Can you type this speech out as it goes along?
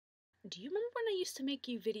Do you remember when I used to make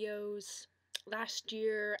you videos last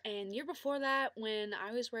year and the year before that when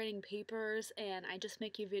I was writing papers and I just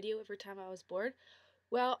make you video every time I was bored?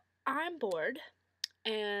 Well, I'm bored,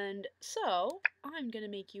 and so I'm gonna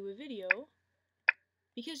make you a video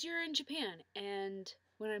because you're in Japan, and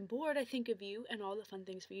when I'm bored I think of you and all the fun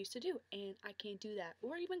things we used to do, and I can't do that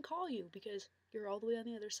or even call you because you're all the way on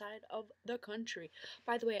the other side of the country.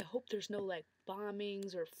 By the way, I hope there's no like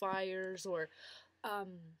bombings or fires or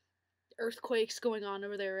um earthquakes going on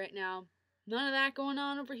over there right now. None of that going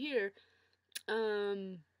on over here.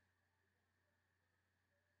 Um,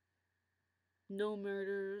 no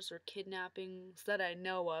murders or kidnappings that I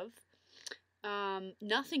know of.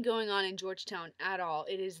 Nothing going on in Georgetown at all.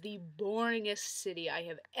 It is the boringest city I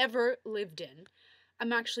have ever lived in.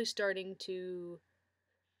 I'm actually starting to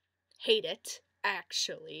hate it,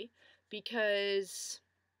 actually, because,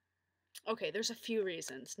 okay, there's a few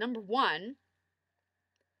reasons. Number one,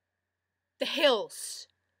 the hills.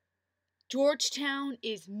 Georgetown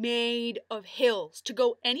is made of hills. To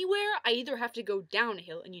go anywhere, I either have to go down a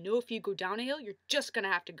hill, and you know if you go down a hill, you're just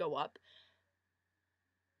gonna have to go up.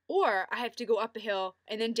 Or I have to go up a hill,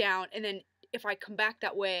 and then down, and then if I come back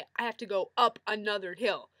that way, I have to go up another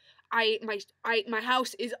hill. My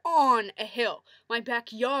house is on a hill. My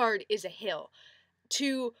backyard is a hill.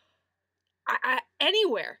 To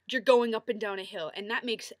anywhere you're going up and down a hill, and that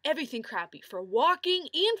makes everything crappy for walking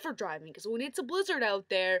and for driving, because when it's a blizzard out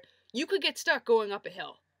there you could get stuck going up a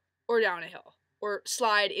hill or down a hill or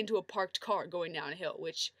slide into a parked car going down a hill,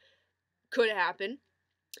 which could happen.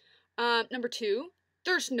 Number two,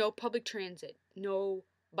 there's no public transit, no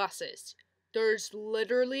buses. There's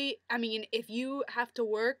literally, I mean, if you have to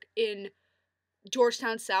work in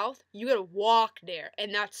Georgetown South, you gotta walk there,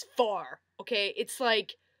 and that's far, okay? It's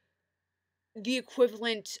like the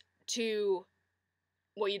equivalent to,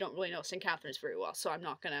 well, you don't really know St. Catharines very well, so I'm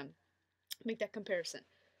not gonna make that comparison.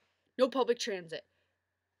 No public transit.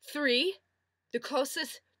 Three, the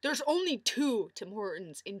closest, there's only two Tim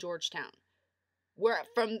Hortons in Georgetown, where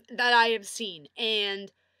from that I have seen,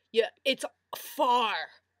 and yeah, it's far,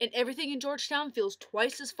 and everything in Georgetown feels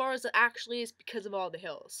twice as far as it actually is because of all the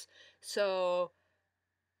hills. So,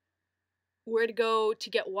 where to go to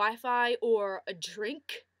get Wi-Fi or a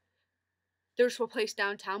drink? There's a place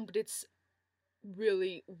downtown, but it's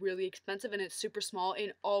really, really expensive, and it's super small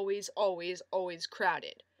and always, always, always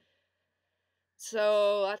crowded.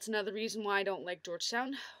 So that's another reason why I don't like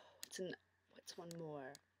Georgetown. What's one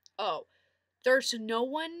more? Oh, there's no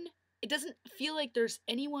one. It doesn't feel like there's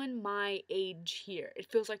anyone my age here. It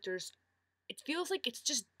feels like it's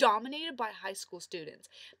just dominated by high school students.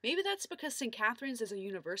 Maybe that's because St. Catharines is a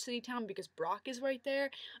university town because Brock is right there,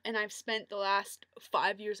 and I've spent the last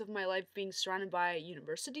 5 years of my life being surrounded by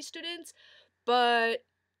university students, but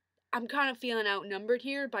I'm kind of feeling outnumbered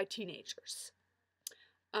here by teenagers.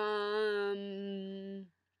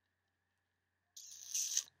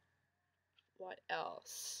 What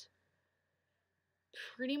else?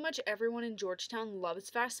 Pretty much everyone in Georgetown loves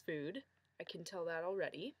fast food. I can tell that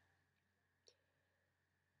already.